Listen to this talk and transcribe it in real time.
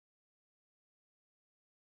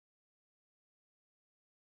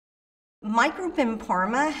My group in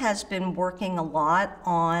Parma has been working a lot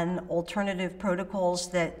on alternative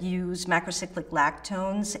protocols that use macrocyclic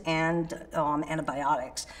lactones and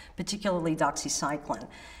antibiotics, particularly doxycycline.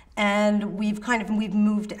 And we've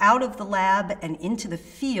moved out of the lab and into the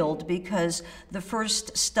field because the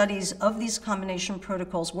first studies of these combination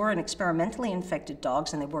protocols were in experimentally infected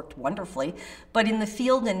dogs, and they worked wonderfully. But in the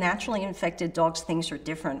field in naturally infected dogs, things are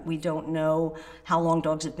different. We don't know how long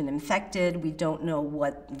dogs have been infected. We don't know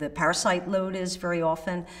what the parasite load is very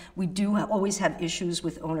often. We do always have issues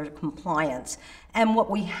with owner compliance. And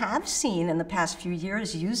what we have seen in the past few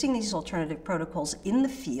years using these alternative protocols in the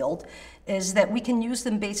field is that we can use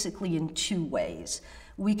them basically in two ways.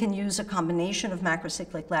 We can use a combination of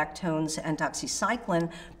macrocyclic lactones and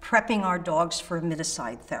doxycycline, prepping our dogs for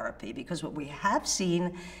miticide therapy, because what we have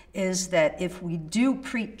seen is that if we do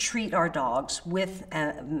treat our dogs with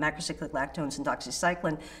macrocyclic lactones and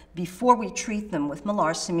doxycycline before we treat them with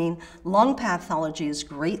melarsamine, lung pathology is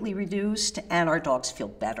greatly reduced and our dogs feel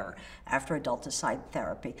better after adulticide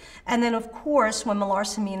therapy. And then of course, when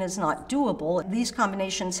melarsamine is not doable, these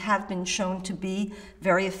combinations have been shown to be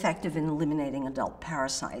very effective in eliminating adult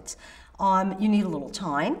parasites. You need a little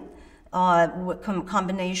time.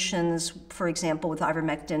 Combinations, for example, with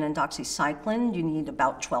ivermectin and doxycycline, you need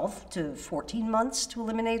about 12 to 14 months to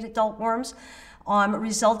eliminate adult worms.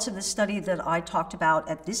 Results of the study that I talked about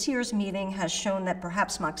at this year's meeting has shown that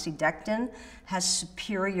perhaps moxidectin has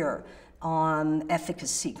superior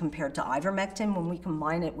efficacy compared to ivermectin when we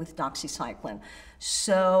combine it with doxycycline.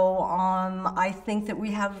 So I think that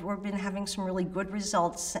we've been having some really good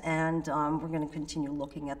results, and we're going to continue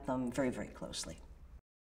looking at them very, very closely.